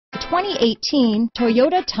2018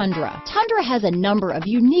 Toyota Tundra. Tundra has a number of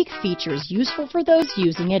unique features useful for those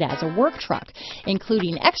using it as a work truck,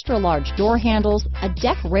 including extra large door handles, a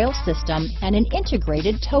deck rail system, and an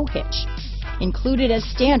integrated tow hitch. Included as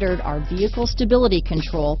standard are vehicle stability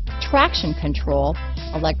control, traction control,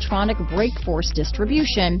 electronic brake force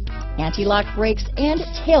distribution, anti-lock brakes, and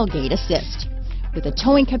tailgate assist. With a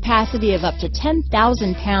towing capacity of up to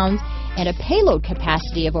 10,000 pounds and a payload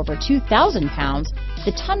capacity of over 2,000 pounds,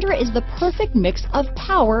 the Tundra is the perfect mix of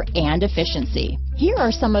power and efficiency. Here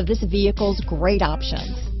are some of this vehicle's great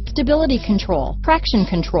options: stability control, traction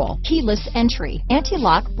control, keyless entry,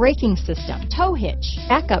 anti-lock braking system, tow hitch,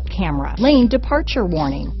 backup camera, lane departure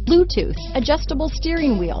warning, Bluetooth, adjustable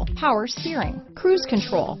steering wheel, power steering, cruise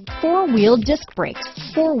control, four-wheel disc brakes,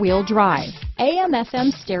 four-wheel drive,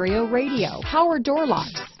 AM/FM stereo radio, power door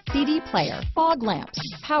locks, CD player, fog lamps,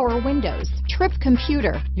 power windows, trip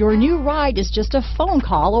computer. Your new ride is just a phone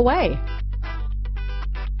call away.